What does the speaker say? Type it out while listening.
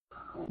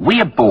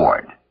We are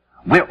bored.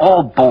 We're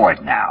all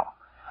bored now.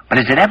 But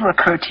has it ever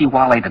occurred to you,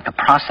 Wally, that the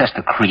process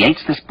that creates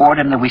this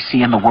boredom that we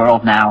see in the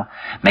world now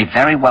may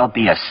very well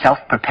be a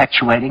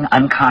self-perpetuating,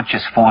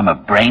 unconscious form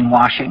of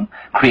brainwashing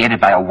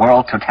created by a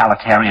world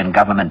totalitarian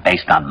government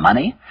based on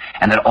money,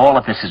 and that all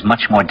of this is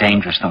much more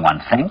dangerous than one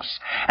thinks?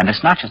 And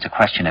it's not just a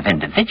question of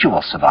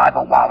individual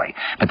survival, Wally,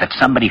 but that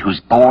somebody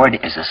who's bored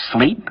is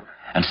asleep,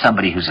 and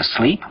somebody who's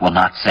asleep will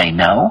not say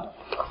no?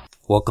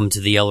 Welcome to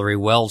the Ellory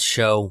Wells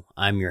Show.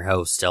 I'm your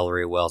host,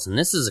 Ellory Wells, and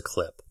this is a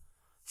clip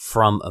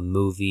from a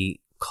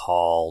movie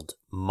called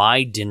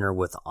My Dinner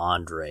with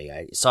Andre.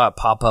 I saw it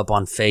pop up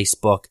on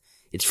Facebook.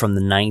 It's from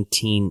the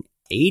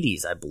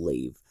 1980s, I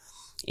believe.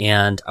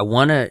 And I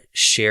want to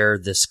share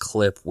this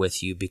clip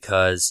with you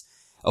because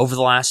over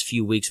the last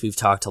few weeks, we've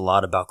talked a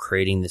lot about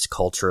creating this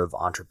culture of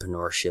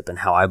entrepreneurship and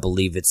how I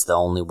believe it's the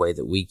only way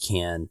that we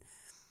can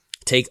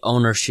take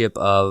ownership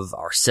of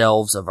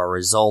ourselves, of our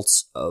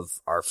results, of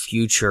our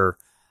future.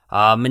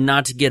 And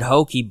not to get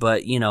hokey,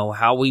 but, you know,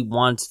 how we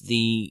want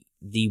the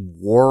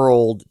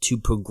world to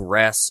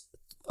progress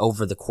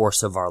over the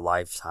course of our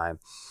lifetime.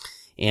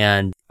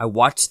 And I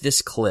watched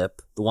this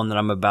clip, the one that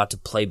I'm about to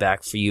play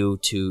back for you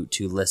to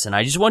listen.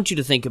 I just want you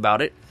to think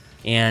about it,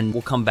 and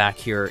we'll come back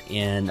here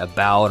in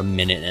about a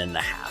minute and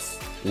a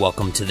half.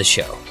 Welcome to the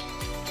show.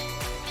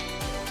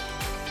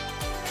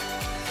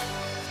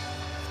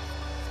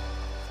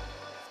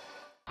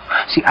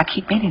 See, I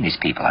keep meeting these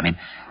people. I mean,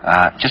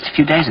 just a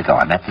few days ago,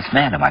 I met this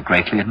man whom I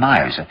greatly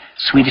admire. He's a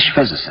Swedish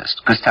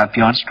physicist, Gustav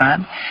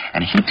Bjornstrand,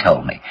 and he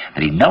told me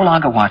that he no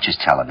longer watches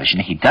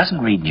television, he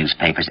doesn't read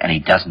newspapers, and he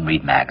doesn't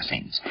read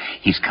magazines.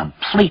 He's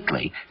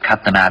completely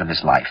cut them out of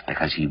his life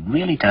because he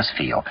really does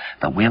feel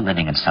that we're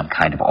living in some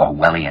kind of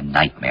Orwellian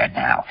nightmare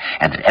now,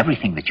 and that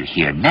everything that you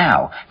hear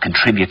now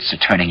contributes to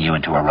turning you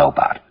into a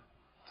robot.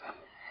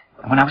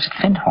 When I was at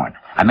Findhorn,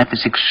 I met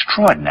this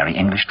extraordinary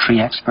English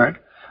tree expert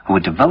who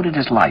had devoted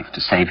his life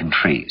to saving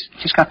trees.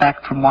 He just got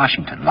back from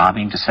Washington,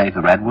 lobbying to save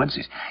the redwoods.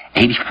 He's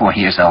 84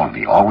 years old.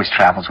 He always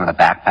travels with a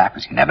backpack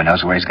because he never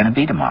knows where he's going to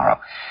be tomorrow.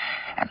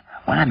 And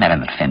when I met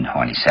him at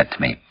Findhorn, he said to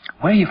me,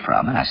 "Where are you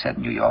from?" And I said,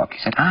 "New York." He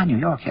said, "New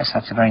York, yes,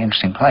 that's a very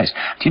interesting place.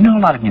 Do you know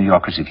a lot of New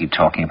Yorkers who keep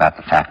talking about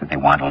the fact that they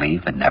want to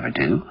leave but never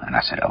do?" And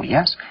I said, "Oh,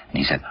 yes." And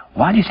he said,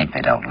 "Why do you think they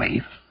don't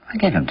leave?" I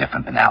gave him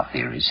different banal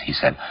theories. He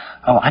said,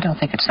 "Oh, I don't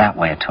think it's that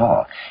way at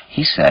all."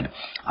 He said,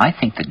 "I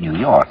think that New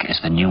York is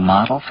the new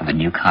model for the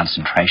new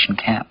concentration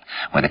camp,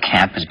 where the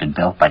camp has been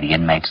built by the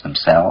inmates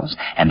themselves,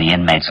 and the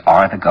inmates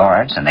are the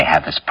guards, and they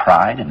have this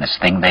pride in this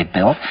thing they've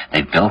built.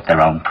 They've built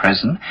their own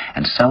prison,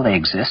 and so they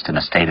exist in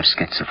a state of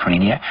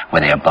schizophrenia,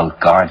 where they are both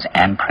guards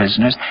and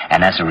prisoners,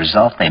 and as a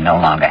result, they no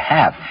longer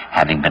have,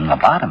 having been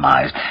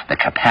lobotomized, the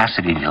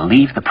capacity to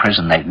leave the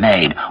prison they've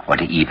made, or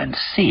to even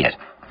see it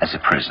as a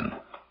prison."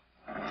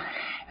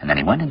 And then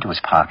he went into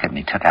his pocket and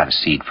he took out a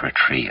seed for a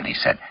tree and he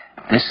said,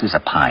 "This is a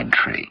pine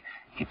tree."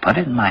 He put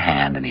it in my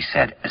hand and he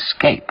said,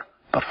 "Escape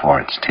before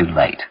it's too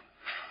late."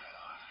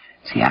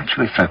 See,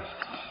 actually for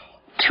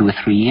 2 or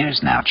 3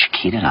 years now,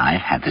 Chiquita and I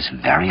have had this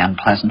very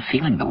unpleasant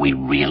feeling that we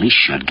really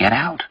should get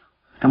out.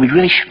 And we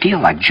really should feel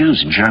like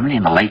Jews in Germany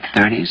in the late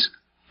 30s.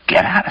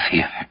 Get out of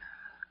here.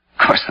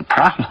 Of course, the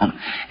problem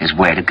is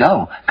where to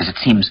go, because it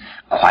seems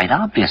quite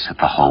obvious that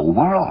the whole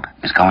world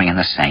is going in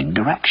the same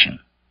direction.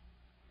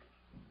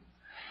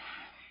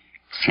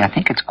 See, I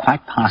think it's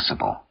quite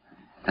possible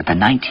that the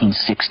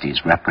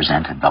 1960s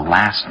represented the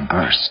last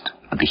burst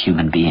of the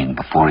human being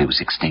before he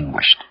was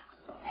extinguished,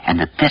 and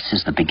that this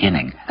is the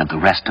beginning of the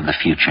rest of the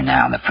future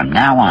now, that from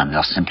now on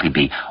there'll simply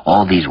be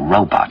all these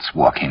robots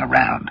walking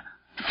around,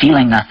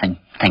 feeling nothing,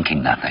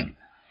 thinking nothing,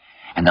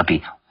 and there'll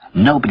be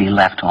nobody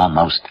left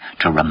almost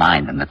to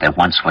remind them that there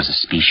once was a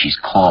species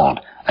called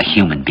a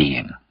human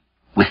being,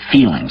 with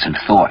feelings and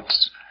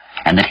thoughts,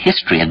 and that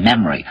history and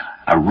memory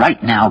are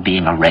right now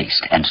being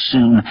erased, and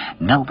soon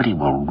nobody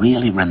will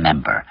really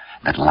remember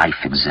that life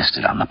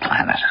existed on the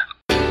planet.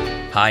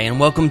 Hi, and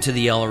welcome to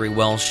the Ellory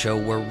Wells Show,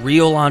 where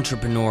real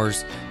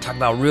entrepreneurs talk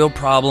about real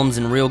problems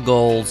and real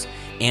goals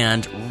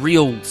and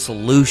real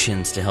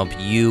solutions to help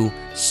you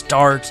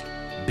start,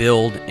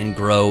 build, and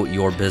grow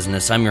your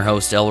business. I'm your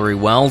host, Ellory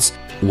Wells.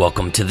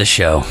 Welcome to the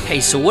show.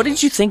 Hey, so what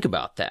did you think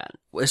about that?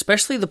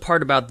 Especially the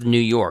part about the New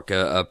York,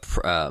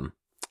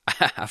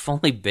 I've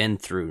only been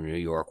through New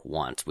York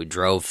once. We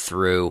drove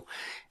through.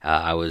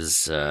 I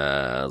was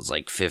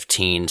like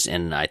 15,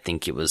 and I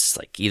think it was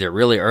like either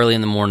really early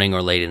in the morning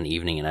or late in the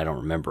evening, and I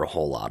don't remember a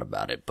whole lot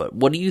about it. But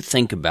what do you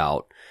think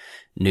about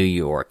New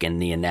York and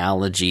the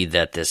analogy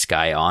that this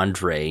guy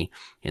Andre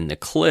in the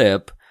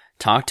clip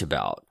talked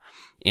about?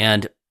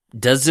 And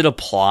does it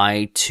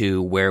apply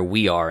to where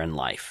we are in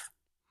life?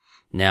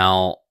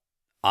 Now,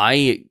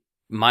 I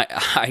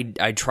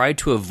try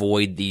to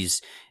avoid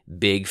these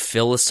big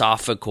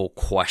philosophical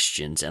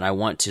questions, and I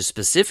want to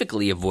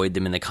specifically avoid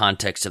them in the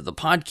context of the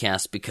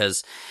podcast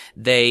because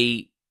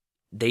they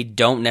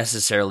don't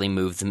necessarily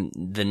move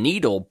the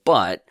needle,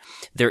 but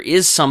there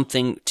is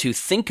something to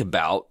think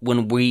about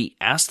when we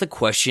ask the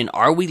question,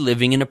 are we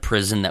living in a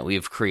prison that we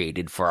have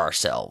created for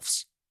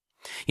ourselves?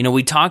 You know,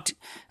 we talked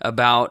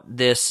about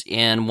this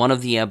in one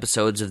of the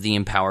episodes of the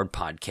Empowered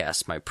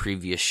Podcast, my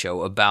previous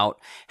show, about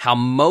how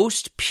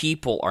most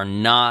people are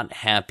not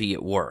happy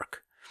at work.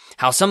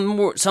 How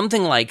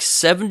something like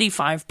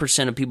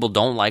 75% of people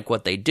don't like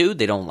what they do.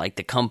 They don't like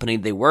the company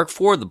they work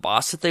for, the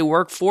boss that they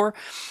work for.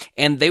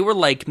 And they were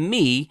like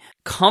me,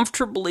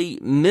 comfortably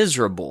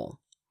miserable.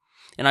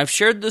 And I've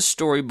shared this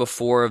story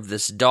before of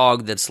this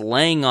dog that's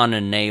laying on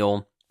a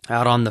nail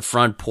out on the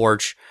front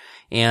porch,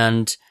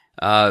 and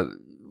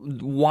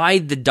why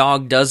the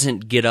dog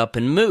doesn't get up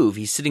and move.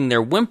 He's sitting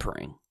there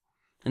whimpering.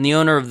 And the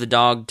owner of the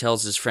dog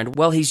tells his friend,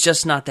 well, he's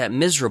just not that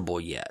miserable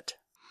yet.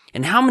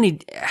 And how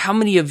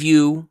many of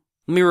you,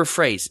 let me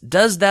rephrase,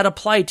 does that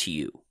apply to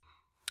you?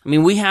 I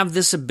mean, we have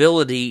this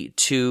ability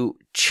to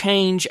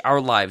change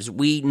our lives.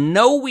 We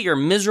know we are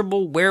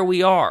miserable where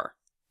we are,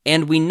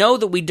 and we know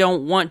that we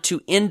don't want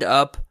to end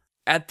up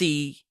at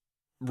the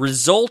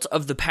result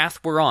of the path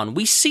we're on.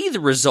 We see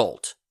the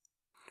result,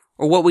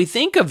 or what we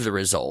think of the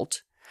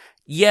result,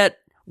 yet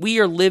we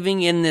are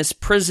living in this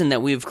prison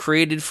that we have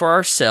created for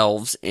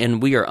ourselves,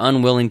 and we are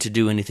unwilling to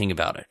do anything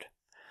about it.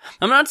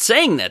 I'm not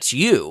saying that's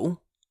you.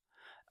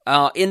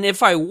 And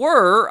if I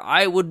were,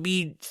 I would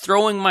be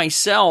throwing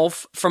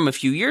myself, from a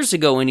few years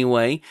ago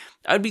anyway,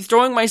 I'd be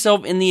throwing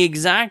myself in the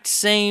exact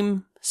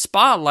same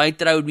spotlight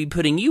that I would be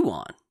putting you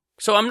on.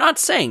 So I'm not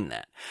saying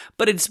that.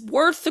 But it's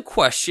worth the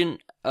question,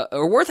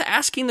 or worth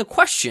asking the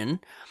question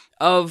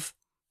of,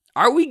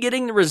 are we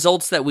getting the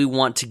results that we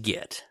want to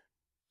get?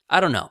 I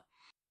don't know.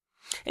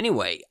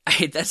 Anyway,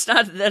 that's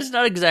not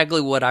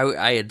exactly what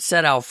I had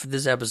set out for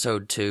this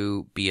episode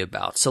to be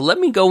about. So let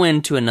me go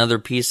into another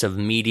piece of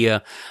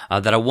media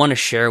that I want to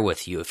share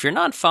with you. If you're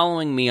not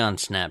following me on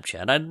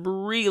Snapchat, I'd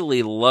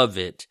really love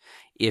it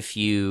if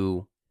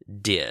you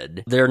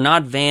did. They're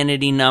not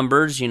vanity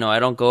numbers. You know, I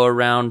don't go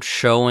around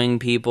showing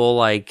people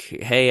like,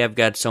 hey, I've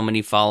got so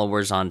many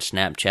followers on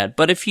Snapchat.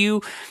 But if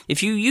you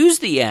use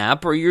the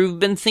app, or you've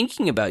been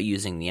thinking about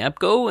using the app,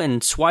 go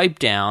and swipe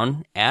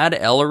down, add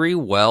Ellory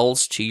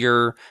Wells to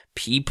your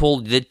people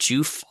that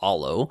you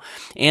follow,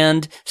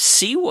 and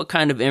see what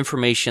kind of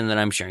information that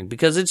I'm sharing,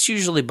 because it's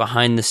usually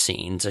behind the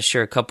scenes. I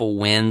share a couple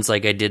wins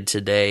like I did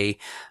today.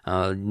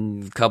 A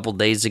couple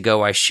days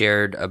ago, I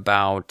shared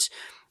about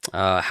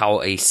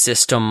how a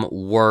system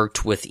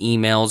worked with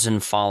emails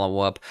and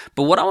follow-up.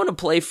 But what I want to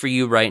play for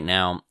you right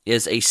now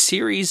is a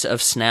series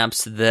of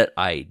snaps that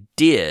I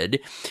did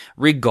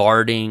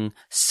regarding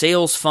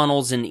sales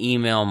funnels and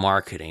email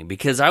marketing,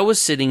 because I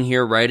was sitting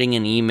here writing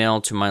an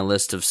email to my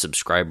list of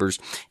subscribers,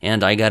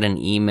 and I got an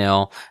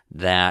email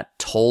that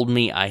told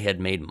me I had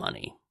made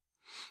money.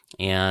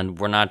 And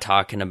we're not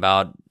talking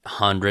about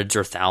hundreds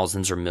or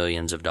thousands or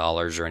millions of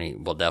dollars or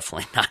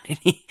definitely not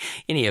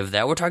any of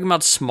that. We're talking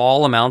about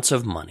small amounts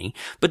of money.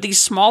 But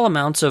these small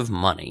amounts of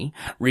money,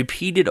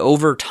 repeated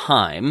over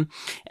time,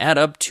 add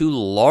up to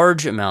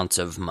large amounts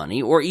of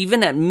money, or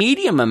even at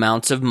medium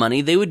amounts of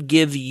money they would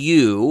give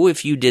you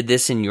if you did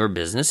this in your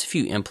business, if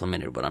you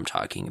implemented what I'm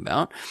talking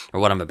about, or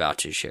what I'm about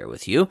to share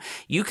with you.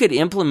 You could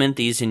implement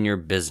these in your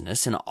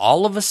business, and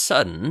all of a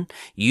sudden,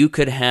 you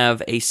could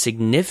have a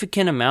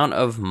significant amount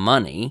of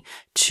money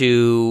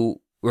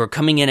or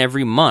coming in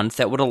every month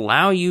that would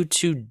allow you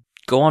to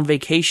go on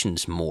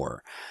vacations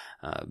more,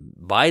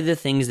 buy the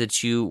things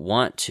that you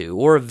want to,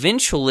 or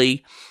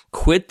eventually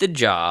quit the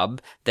job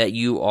that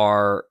you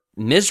are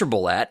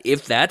miserable at,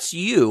 if that's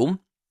you,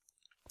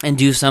 and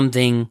do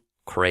something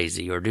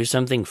crazy, or do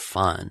something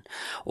fun,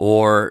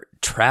 or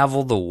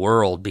travel the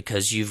world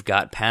because you've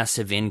got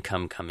passive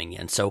income coming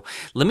in. So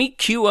let me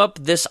cue up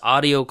this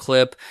audio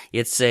clip.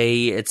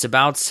 It's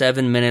about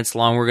 7 minutes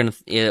long. We're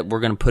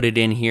gonna put it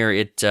in here.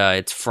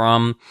 It's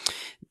from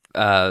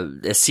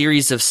a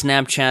series of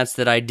Snapchats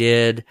that I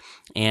did,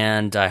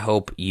 and I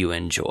hope you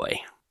enjoy.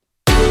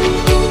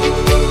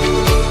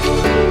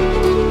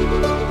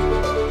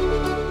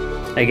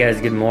 Hey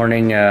guys, good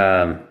morning.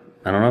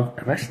 I don't know,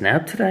 have I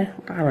snapped today?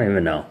 I don't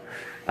even know.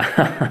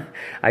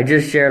 I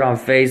just shared on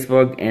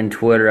Facebook and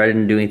Twitter. I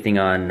didn't do anything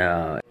on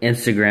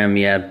Instagram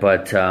yet,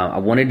 but I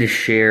wanted to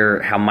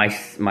share how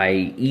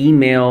my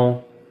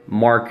email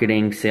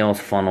marketing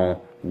sales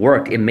funnel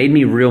worked. It made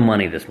me real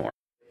money this morning.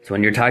 So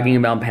when you're talking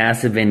about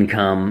passive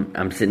income,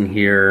 I'm sitting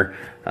here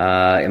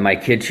in my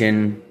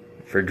kitchen,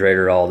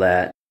 refrigerator, all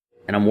that,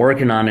 and I'm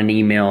working on an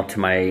email to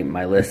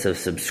my list of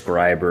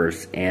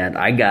subscribers, and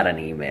I got an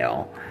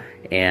email,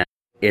 and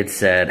it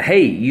said,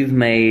 hey,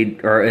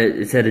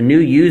 it said a new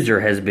user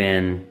has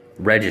been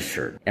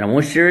registered. And I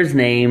won't share his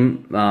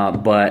name,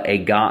 but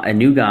a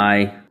new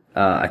guy,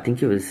 I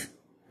think it was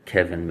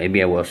Kevin.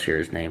 Maybe I will share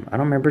his name. I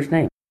don't remember his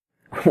name.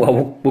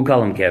 Well, we'll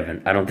call him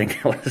Kevin. I don't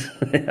think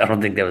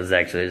that was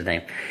actually his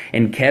name.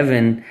 And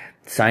Kevin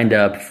signed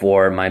up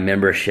for my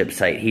membership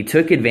site. He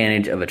took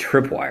advantage of a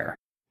tripwire.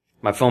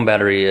 My phone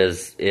battery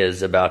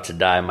is about to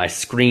die. My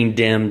screen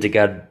dimmed. It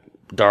got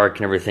dark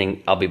and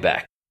everything. I'll be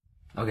back.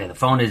 Okay, the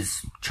phone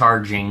is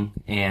charging,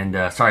 and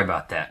sorry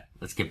about that.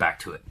 Let's get back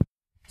to it.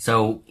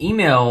 So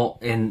email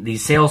and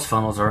these sales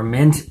funnels are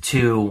meant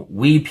to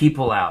weed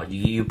people out.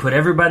 You put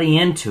everybody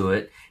into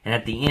it, and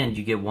at the end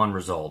you get one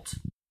result.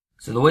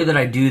 So the way that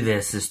I do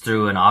this is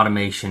through an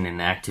automation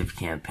and active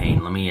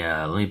campaign. Let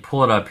me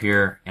pull it up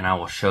here, and I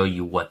will show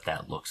you what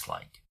that looks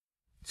like.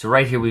 So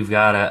right here we've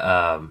got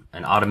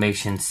an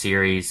automation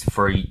series.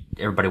 For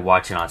everybody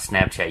watching on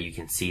Snapchat, you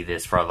can see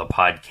this. For the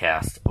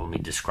podcast, let me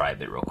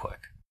describe it real quick.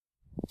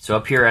 So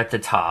up here at the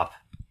top,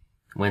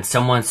 when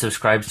someone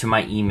subscribes to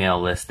my email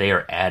list, they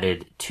are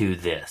added to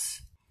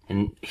this.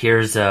 And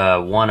here's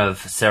one of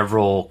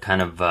several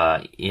kind of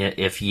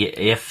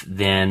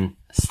if-then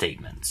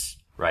statements.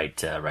 Right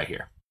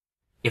here.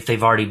 If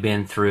they've already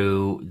been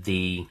through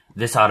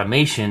this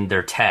automation,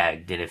 they're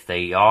tagged, and if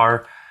they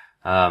are,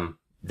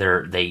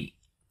 they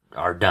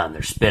are done.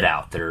 They're spit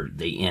out.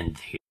 They end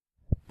here.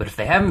 But if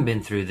they haven't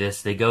been through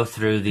this, they go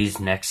through these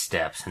next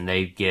steps, and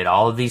they get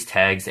all of these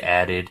tags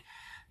added,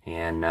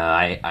 and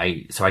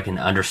so I can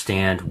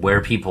understand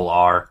where people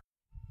are,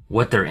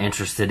 what they're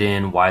interested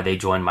in, why they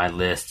joined my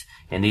list,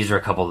 and these are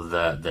a couple of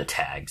the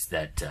tags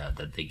that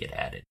they get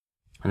added.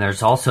 And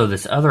there's also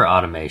this other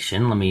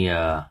automation. Let me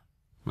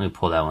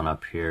pull that one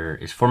up here.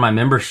 It's for my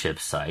membership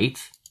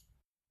site.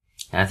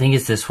 And I think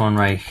it's this one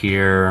right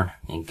here.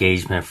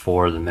 Engagement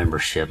for the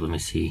membership. Let me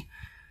see.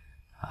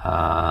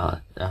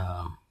 Oh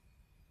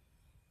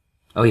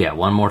yeah,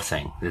 one more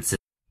thing. That's it.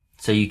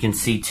 So you can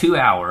see 2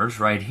 hours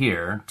right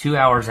here. 2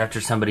 hours after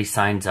somebody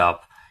signs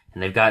up,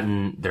 and they've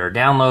gotten their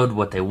download,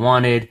 what they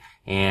wanted,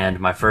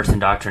 and my first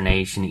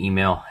indoctrination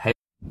email. Hey,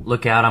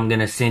 look out, I'm going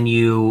to send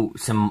you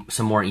some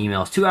more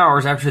emails. 2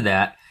 hours after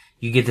that,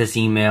 you get this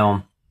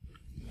email.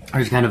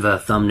 There's kind of a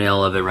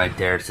thumbnail of it right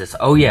there. It says,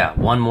 oh yeah,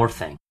 one more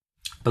thing.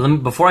 But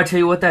before I tell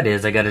you what that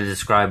is, I got to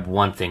describe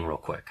one thing real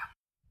quick.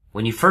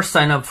 When you first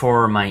sign up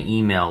for my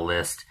email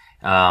list,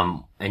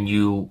 and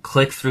you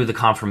click through the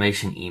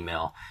confirmation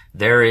email,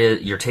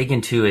 you're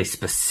taken to a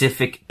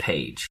specific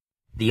page.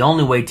 The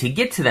only way to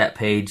get to that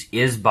page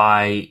is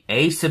by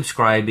A,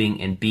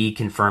 subscribing, and B,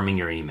 confirming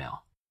your email.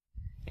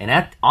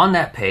 And on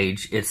that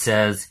page, it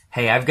says,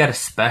 hey, I've got a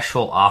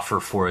special offer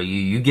for you.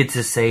 You get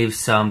to save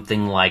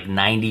something like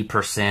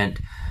 90%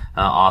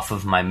 off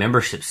of my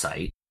membership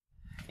site.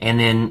 And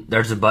then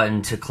there's a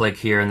button to click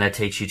here, and that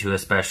takes you to a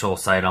special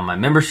site on my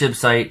membership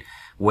site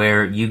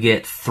where you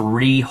get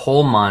 3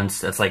 whole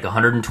months. That's like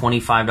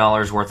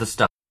 $125 worth of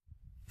stuff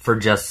for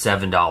just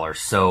 $7.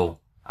 So,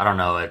 I don't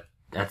know,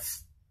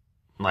 that's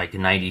like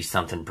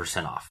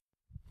 90-something% off.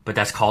 But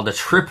that's called a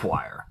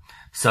tripwire.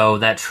 So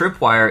that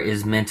tripwire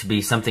is meant to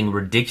be something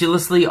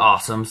ridiculously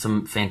awesome,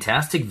 some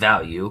fantastic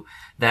value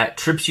that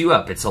trips you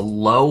up. It's a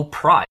low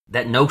price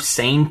that no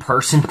sane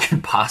person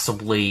could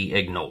possibly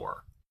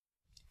ignore.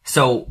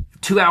 So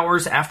 2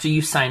 hours after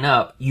you sign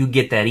up, you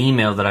get that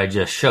email that I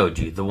just showed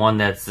you, the one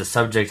that's the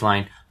subject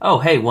line, oh,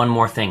 hey, one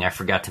more thing I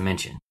forgot to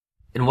mention.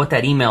 And what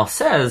that email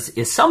says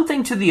is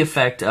something to the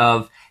effect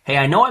of, hey,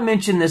 I know I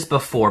mentioned this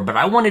before, but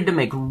I wanted to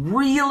make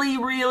really,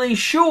 really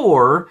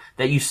sure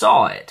that you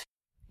saw it.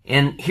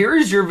 And here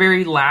is your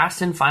very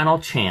last and final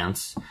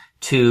chance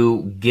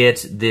to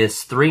get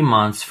this 3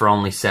 months for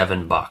only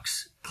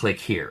 $7. Click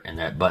here, and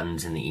that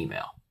button's in the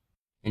email.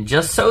 And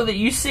just so that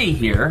you see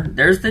here,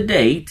 there's the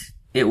date.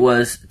 It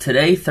was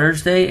today,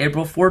 Thursday,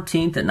 April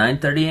 14th at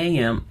 9:30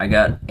 a.m. I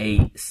got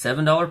a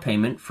 $7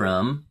 payment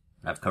from,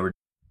 I've covered.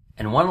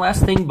 And one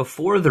last thing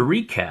before the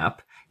recap,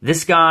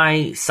 this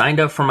guy signed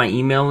up for my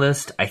email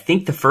list, I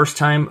think the first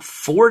time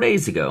 4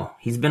 days ago.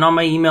 He's been on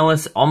my email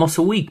list almost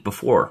a week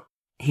before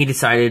he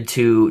decided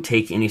to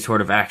take any sort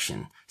of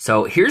action.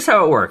 So here's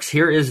how it works.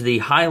 Here is the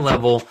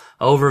high-level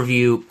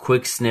overview,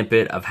 quick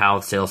snippet of how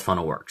the sales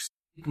funnel works.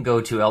 You can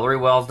go to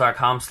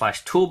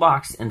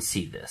ellorywells.com/toolbox and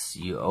see this.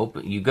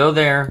 You go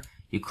there,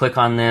 you click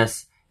on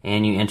this,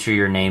 and you enter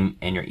your name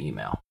and your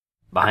email.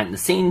 Behind the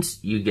scenes,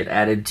 you get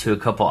added to a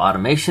couple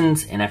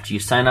automations, and after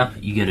you sign up,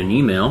 you get an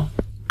email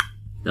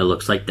that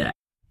looks like that.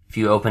 If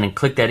you open and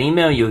click that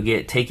email, you'll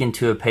get taken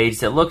to a page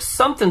that looks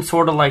something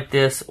sort of like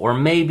this, or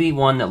maybe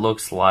one that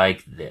looks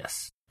like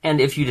this.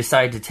 And if you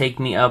decide to take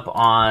me up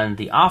on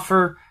the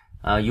offer,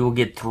 you will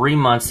get 3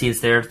 months. See, it's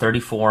there,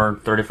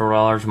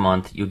 $34 a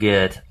month. You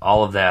get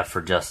all of that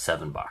for just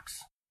 $7.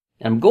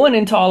 I'm going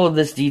into all of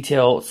this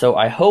detail, so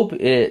I hope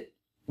it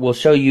will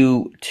show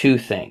you 2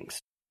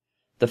 things.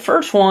 The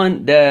first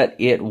one, that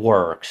it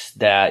works,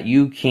 that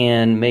you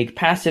can make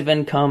passive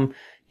income.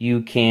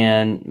 You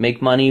can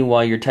make money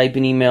while you're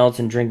typing emails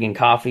and drinking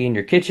coffee in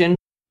your kitchen.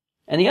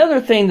 And the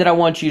other thing that I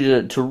want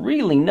you to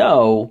really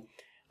know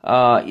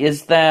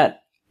is that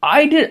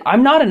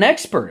I'm not an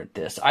expert at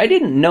this. I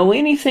didn't know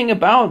anything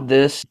about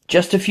this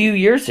just a few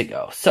years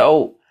ago.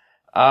 So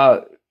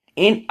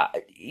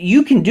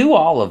you can do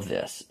all of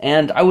this,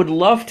 and I would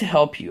love to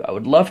help you. I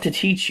would love to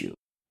teach you.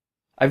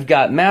 I've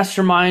got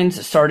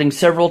masterminds starting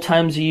several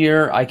times a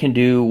year. I can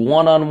do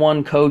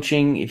one-on-one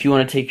coaching. If you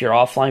want to take your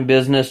offline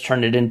business,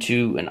 turn it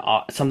into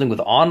something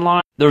with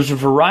online. There's a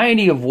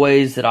variety of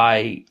ways that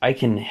I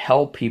can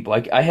help people.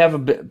 I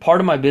have part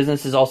of my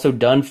business is also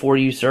done for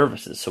you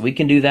services, so we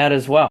can do that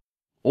as well.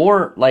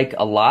 Or like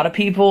a lot of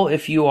people,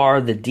 if you are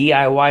the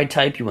DIY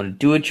type, you want to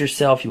do it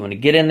yourself, you want to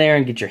get in there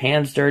and get your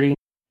hands dirty,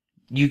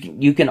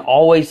 you can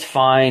always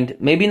find,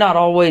 maybe not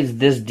always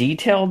this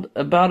detailed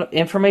about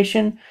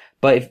information,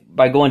 but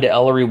by going to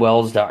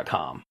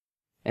ElloryWells.com.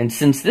 And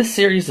since this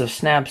series of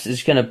snaps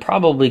is going to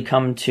probably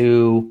come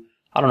to,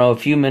 I don't know, a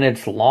few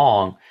minutes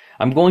long,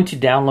 I'm going to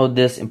download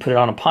this and put it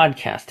on a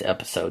podcast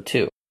episode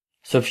too.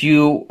 So if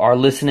you are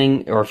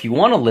listening, or if you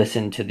want to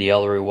listen to the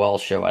Ellory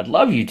Wells Show, I'd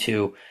love you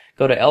to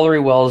go to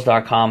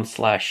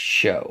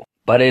ElloryWells.com/show.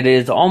 But it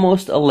is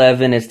almost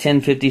 11, it's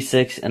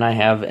 10:56, and I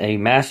have a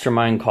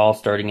mastermind call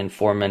starting in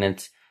 4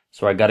 minutes.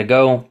 So I gotta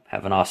go.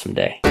 Have an awesome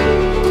day.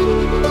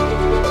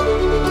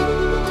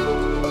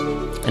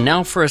 And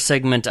now for a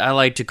segment I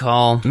like to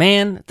call,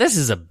 Man, This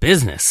is a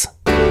Business.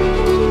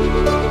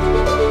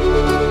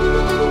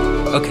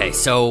 Okay,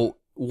 so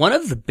one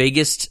of the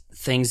biggest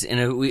things,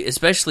 and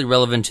especially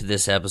relevant to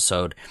this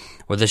episode,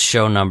 or this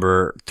show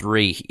number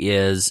 3,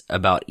 is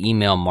about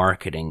email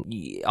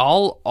marketing.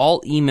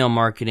 All email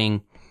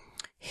marketing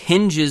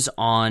hinges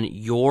on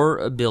your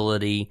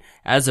ability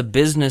as a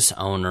business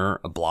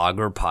owner, a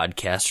blogger,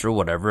 podcaster,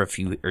 whatever, if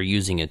you are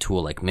using a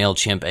tool like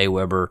MailChimp,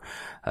 Aweber,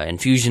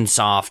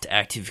 Infusionsoft,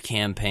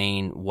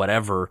 ActiveCampaign,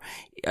 whatever,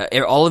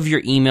 all of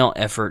your email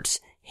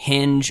efforts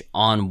hinge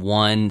on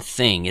one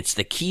thing. It's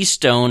the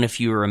keystone. If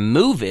you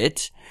remove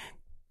it,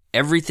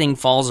 everything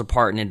falls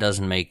apart and it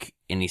doesn't make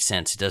any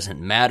sense. It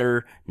doesn't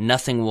matter.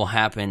 Nothing will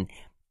happen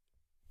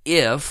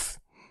if...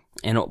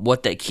 And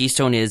what that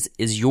keystone is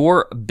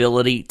your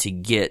ability to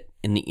get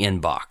in the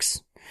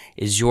inbox.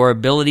 Is your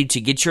ability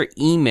to get your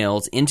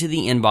emails into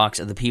the inbox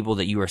of the people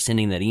that you are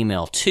sending that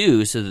email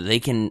to so that they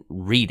can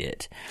read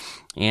it.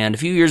 And a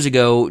few years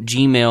ago,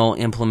 Gmail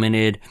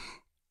implemented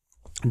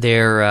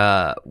their,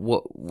 I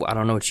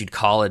don't know what you'd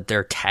call it,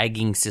 their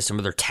tagging system,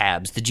 or their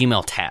tabs, the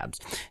Gmail tabs.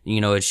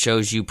 You know, it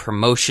shows you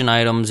promotion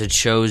items, it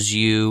shows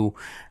you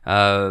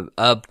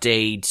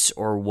updates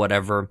or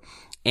whatever.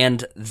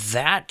 And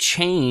that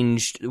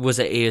changed, was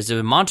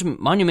a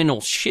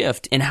monumental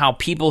shift in how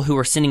people who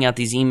are sending out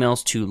these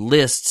emails to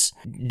lists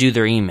do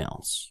their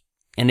emails.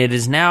 And it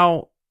is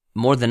now,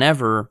 more than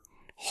ever,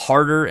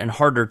 harder and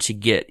harder to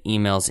get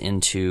emails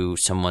into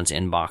someone's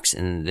inbox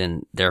and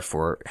then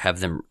therefore have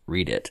them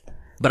read it.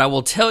 But I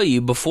will tell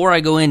you, before I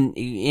go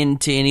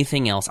into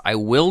anything else, I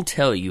will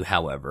tell you,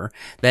 however,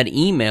 that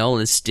email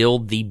is still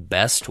the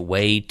best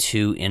way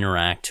to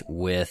interact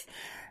with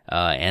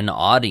an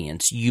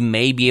audience. You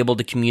may be able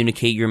to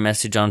communicate your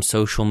message on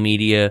social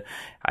media.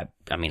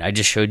 I mean, I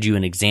just showed you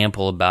an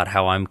example about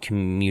how I'm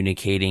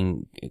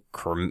communicating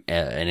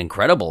an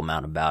incredible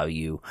amount of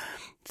value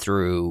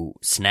through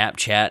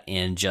Snapchat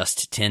in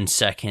just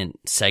 10-second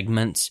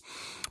segments.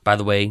 By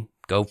the way,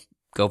 go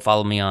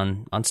follow me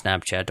on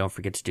Snapchat. Don't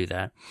forget to do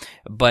that.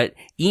 But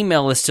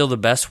email is still the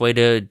best way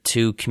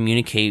to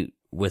communicate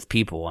with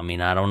people. I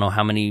mean, I don't know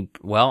how many,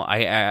 well,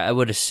 I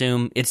would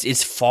assume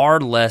it's far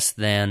less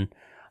than,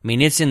 I mean,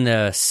 it's in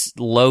the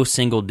low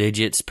single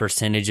digits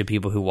percentage of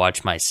people who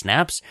watch my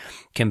snaps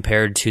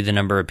compared to the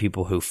number of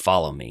people who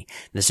follow me.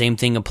 The same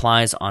thing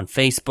applies on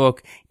Facebook,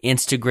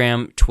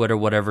 Instagram, Twitter,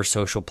 whatever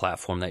social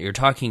platform that you're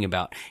talking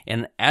about.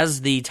 And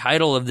as the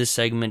title of this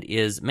segment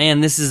is, Man,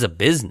 This is a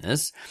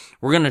Business,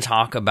 we're going to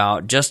talk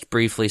about just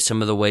briefly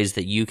some of the ways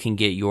that you can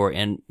get your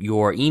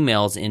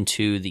emails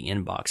into the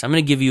inbox. I'm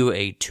going to give you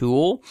a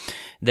tool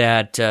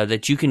that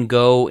you can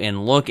go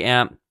and look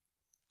at.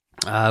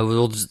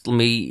 Let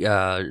me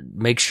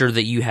make sure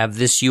that you have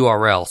this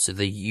URL so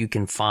that you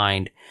can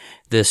find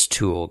this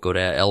tool. Go to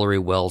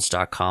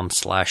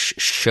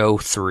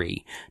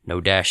ElloryWells.com/show3.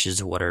 No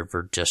dashes,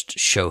 whatever, just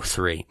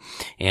show3.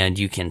 And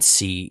you can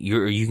see,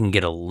 you can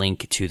get a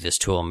link to this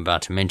tool I'm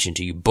about to mention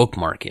to you.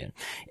 Bookmark it.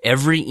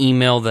 Every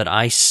email that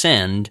I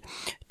send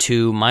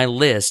to my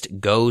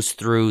list goes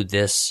through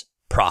this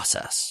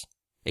process.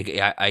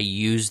 I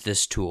use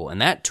this tool, and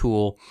that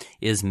tool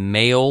is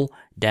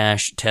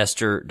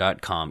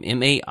mail-tester.com,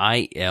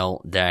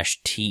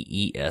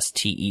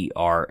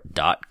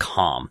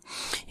 mail-tester.com.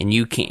 And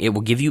it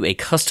will give you a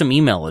custom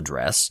email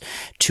address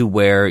to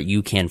where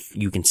you can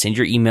send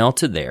your email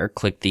to there,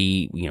 click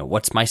the,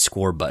 what's my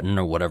score button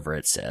or whatever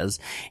it says.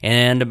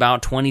 And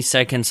about 20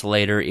 seconds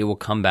later, it will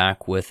come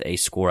back with a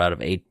score out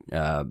of 8,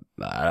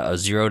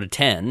 0 to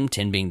 10,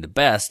 10 being the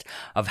best,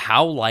 of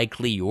how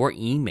likely your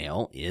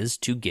email is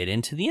to get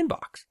into the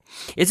inbox.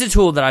 It's a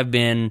tool that I've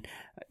been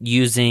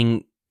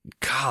using,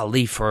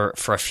 for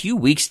a few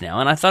weeks now,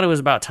 and I thought it was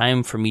about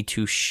time for me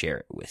to share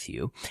it with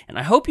you. And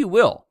I hope you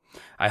will.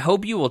 I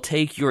hope you will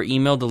take your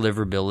email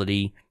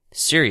deliverability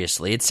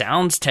seriously. It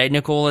sounds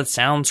technical, it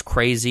sounds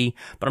crazy,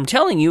 but I'm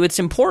telling you, it's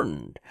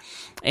important.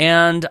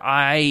 And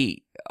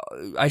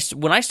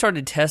when I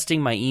started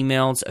testing my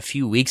emails a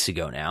few weeks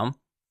ago now,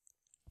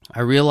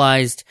 I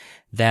realized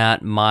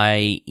that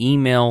my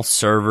email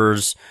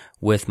servers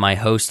with my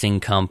hosting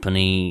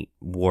company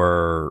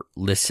were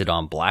listed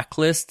on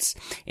blacklists,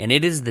 and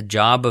it is the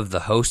job of the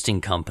hosting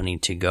company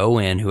to go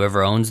in,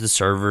 whoever owns the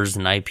servers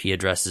and IP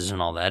addresses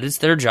and all that, it's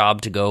their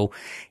job to go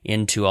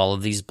into all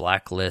of these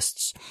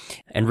blacklists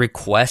and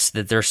request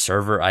that their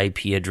server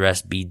IP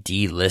address be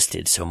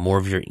delisted so more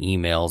of your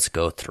emails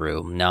go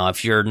through. Now,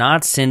 if you're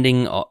not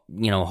sending,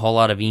 a whole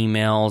lot of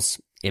emails,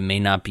 it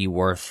may not be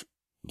worth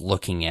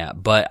looking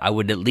at, but I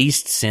would at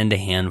least send a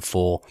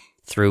handful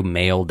through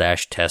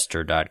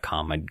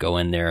mail-tester.com. I'd go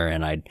in there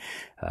and I'd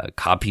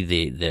copy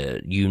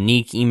the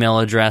unique email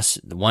address,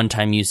 the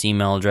one-time use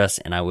email address,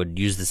 and I would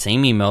use the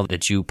same email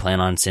that you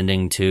plan on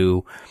sending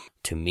to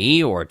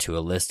me or to a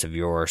list of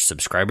your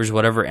subscribers,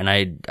 whatever, and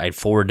I'd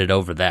forward it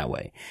over that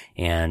way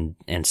and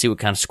see what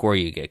kind of score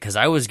you get. Cause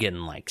I was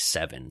getting like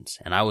 7s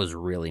and I was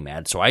really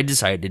mad. So I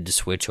decided to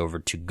switch over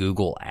to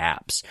Google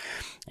Apps.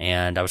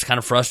 And I was kind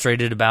of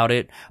frustrated about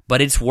it,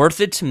 but it's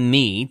worth it to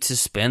me to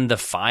spend the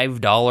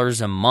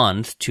 $5 a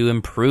month to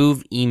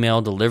improve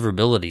email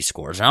deliverability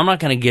scores. Now, I'm not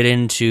going to get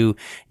into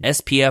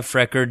SPF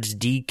records,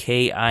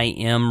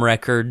 DKIM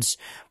records,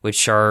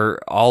 which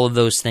are all of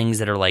those things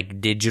that are like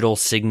digital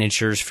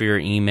signatures for your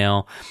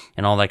email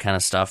and all that kind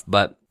of stuff.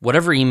 But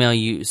whatever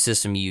email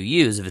system you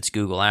use, if it's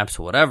Google Apps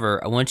or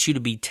whatever, I want you to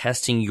be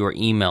testing your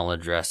email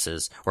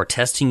addresses or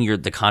testing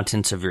the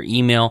contents of your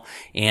email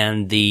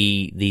and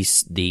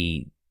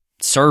the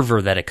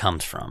server that it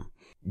comes from.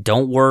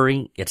 Don't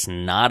worry, it's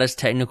not as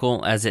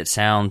technical as it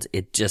sounds.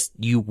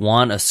 You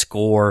want a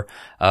score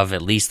of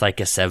at least like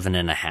a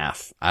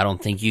 7.5. I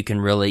don't think you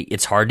can really,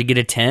 it's hard to get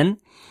a 10.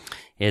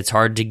 It's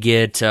hard to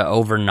get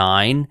over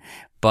 9,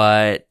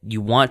 but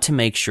you want to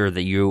make sure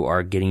that you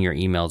are getting your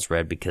emails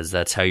read because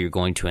that's how you're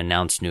going to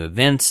announce new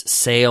events,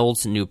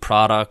 sales, new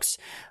products,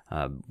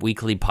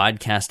 weekly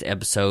podcast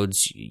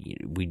episodes,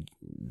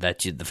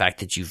 the fact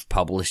that you've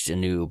published a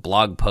new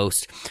blog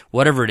post,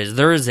 whatever it is,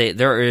 there is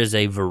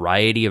a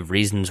variety of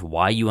reasons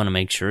why you want to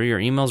make sure your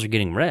emails are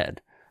getting read.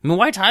 I mean,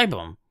 why type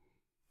them?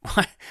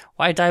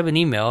 Why type an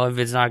email if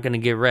it's not going to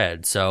get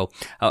read? So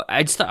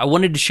I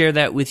wanted to share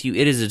that with you.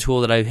 It is a tool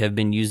that I have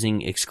been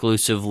using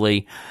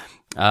exclusively.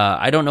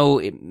 I don't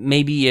know,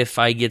 maybe if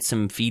I get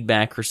some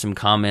feedback or some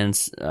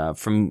comments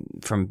from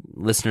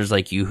listeners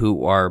like you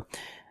who are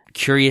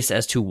curious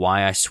as to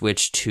why I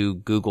switched to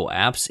Google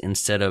Apps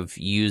instead of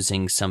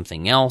using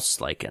something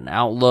else like an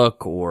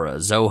Outlook or a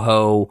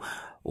Zoho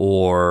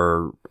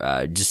or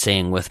just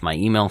saying with my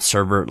email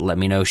server, let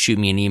me know, shoot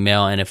me an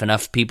email. And if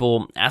enough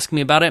people ask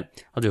me about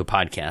it, I'll do a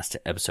podcast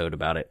episode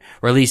about it,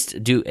 or at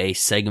least do a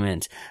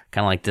segment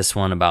kind of like this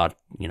one about,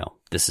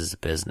 this is a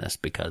business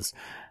because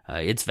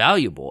it's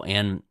valuable.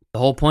 And the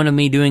whole point of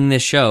me doing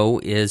this show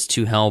is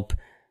to help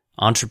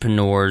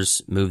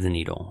entrepreneurs move the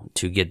needle,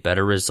 to get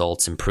better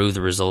results, improve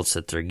the results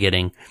that they're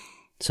getting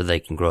so they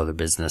can grow their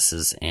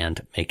businesses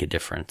and make a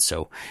difference.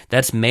 So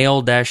that's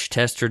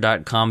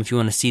mail-tester.com. If you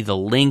want to see the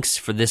links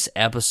for this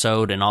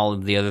episode and all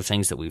of the other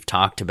things that we've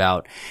talked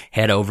about,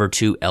 head over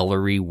to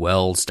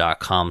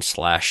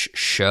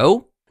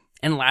ellorywells.com/show.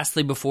 And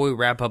lastly, before we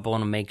wrap up, I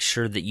want to make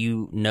sure that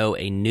you know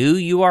a new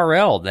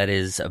URL that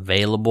is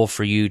available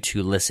for you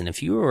to listen.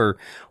 If you are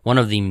one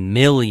of the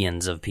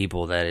millions of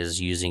people that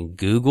is using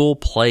Google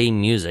Play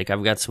Music,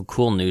 I've got some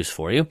cool news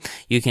for you.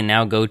 You can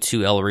now go to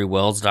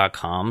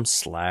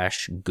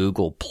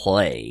ellorywells.com/Google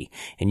Play,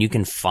 and you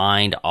can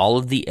find all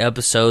of the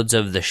episodes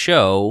of the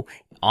show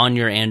on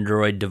your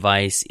Android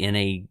device in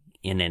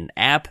an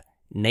app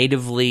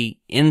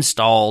natively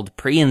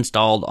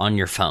pre-installed on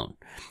your phone.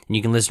 And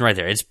you can listen right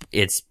there.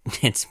 It's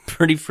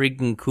pretty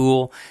freaking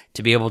cool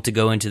to be able to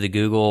go into the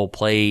Google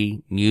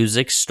Play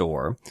Music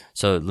Store.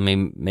 So let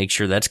me make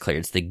sure that's clear.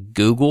 It's the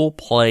Google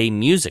Play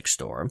Music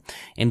Store,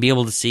 and be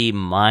able to see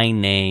my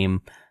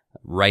name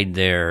right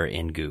there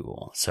in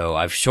Google. So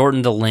I've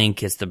shortened the link.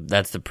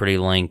 That's the pretty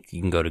link. You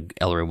can go to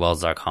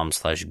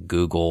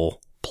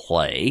ellorywells.com/Google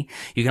Play.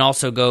 You can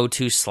also go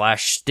to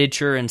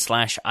 /Stitcher and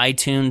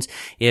 /iTunes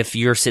if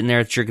you're sitting there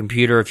at your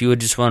computer. If you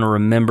would just want to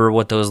remember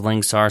what those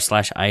links are,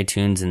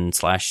 /iTunes and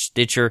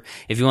 /Stitcher.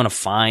 If you want to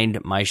find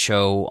my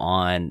show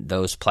on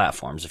those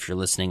platforms, if you're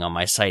listening on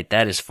my site,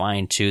 that is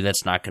fine too.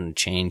 That's not going to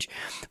change.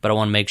 But I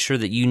want to make sure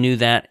that you knew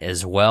that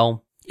as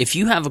well. If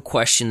you have a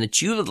question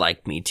that you would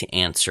like me to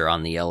answer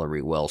on the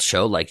Ellory Wells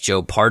Show, like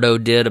Joe Pardo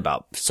did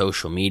about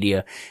social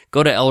media,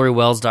 go to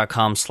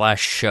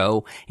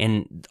ellorywells.com/show,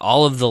 and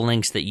all of the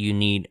links that you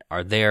need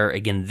are there.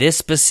 Again, this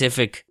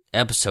specific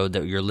episode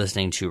that you're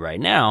listening to right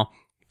now,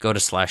 go to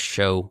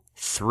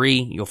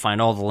 /show3. You'll find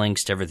all the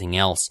links to everything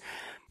else.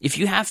 If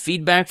you have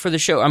feedback for the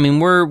show, I mean,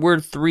 we're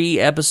 3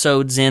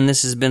 episodes in.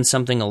 This has been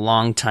something a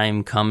long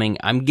time coming.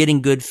 I'm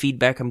getting good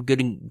feedback. I'm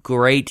getting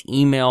great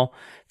email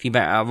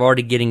feedback. I'm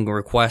already getting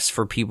requests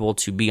for people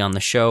to be on the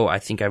show. I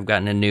think I've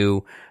gotten a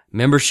new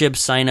membership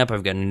sign up.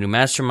 I've got a new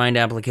mastermind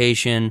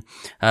application.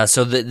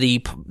 So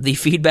the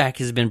feedback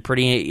has been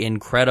pretty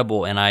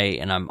incredible, and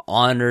I'm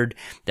honored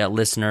that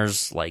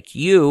listeners like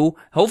you,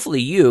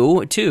 hopefully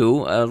you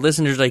too,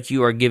 listeners like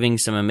you are giving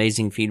some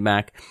amazing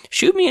feedback.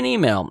 Shoot me an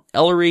email,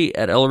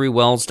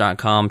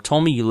 Ellory@ElloryWells.com.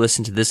 Told me you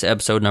listened to this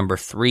episode number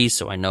 3,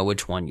 so I know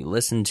which one you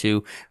listened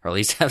to, or at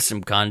least have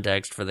some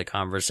context for the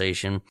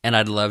conversation, and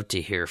I'd love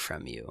to hear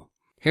from you.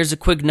 Here's a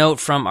quick note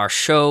from our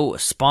show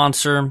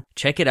sponsor.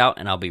 Check it out,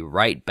 and I'll be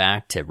right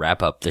back to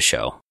wrap up the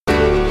show.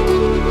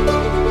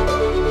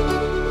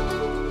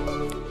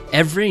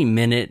 Every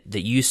minute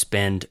that you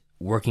spend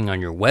working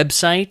on your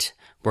website,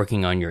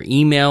 working on your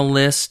email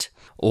list,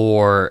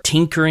 or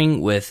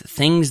tinkering with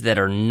things that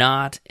are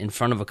not in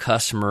front of a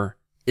customer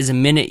is a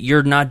minute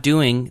you're not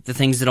doing the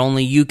things that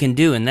only you can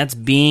do, and that's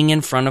being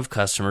in front of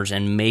customers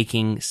and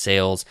making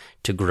sales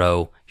to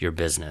grow your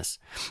business.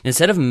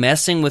 Instead of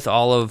messing with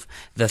all of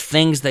the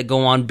things that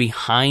go on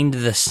behind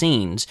the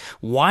scenes,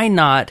 why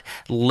not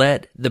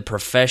let the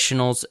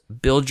professionals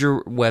build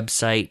your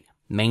website,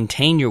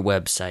 maintain your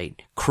website,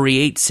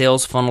 create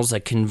sales funnels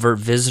that convert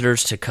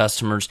visitors to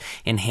customers,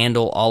 and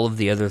handle all of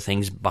the other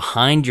things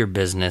behind your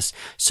business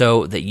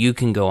so that you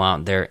can go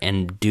out there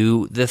and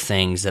do the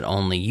things that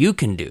only you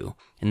can do,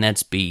 and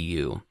that's be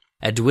you.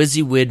 At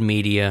WYSIWYD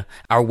Media,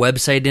 our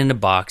Website in a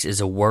Box is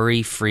a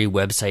worry-free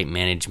website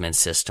management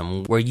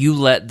system where you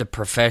let the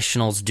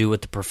professionals do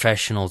what the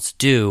professionals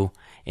do,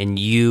 and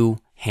you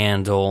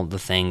handle the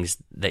things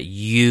that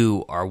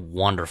you are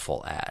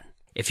wonderful at.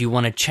 If you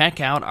want to check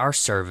out our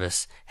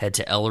service, head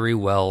to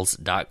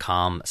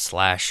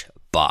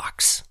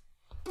ElloryWells.com/box.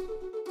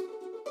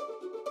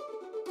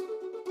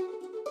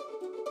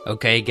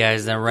 Okay,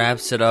 guys, that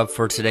wraps it up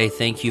for today.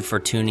 Thank you for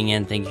tuning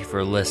in. Thank you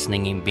for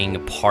listening and being a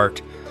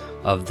part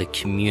of the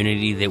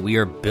community that we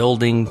are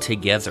building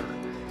together.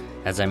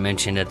 As I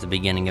mentioned at the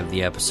beginning of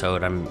the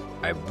episode,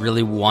 I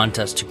really want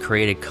us to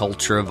create a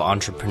culture of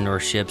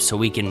entrepreneurship so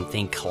we can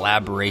think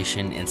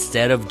collaboration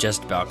instead of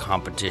just about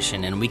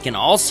competition, and we can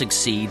all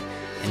succeed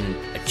and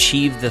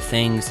achieve the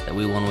things that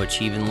we want to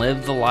achieve and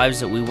live the lives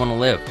that we want to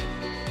live.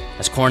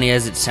 As corny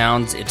as it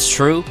sounds, it's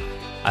true.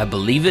 I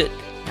believe it,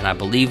 and I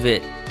believe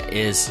it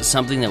is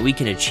something that we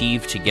can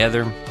achieve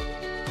together.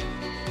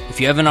 If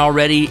you haven't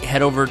already,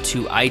 head over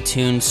to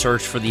iTunes,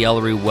 search for The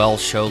Ellory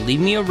Wells Show. Leave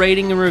me a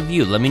rating and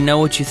review. Let me know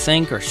what you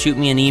think, or shoot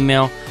me an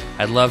email.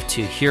 I'd love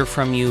to hear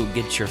from you,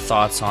 get your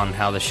thoughts on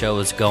how the show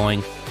is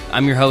going.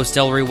 I'm your host,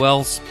 Ellory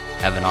Wells.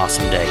 Have an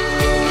awesome day.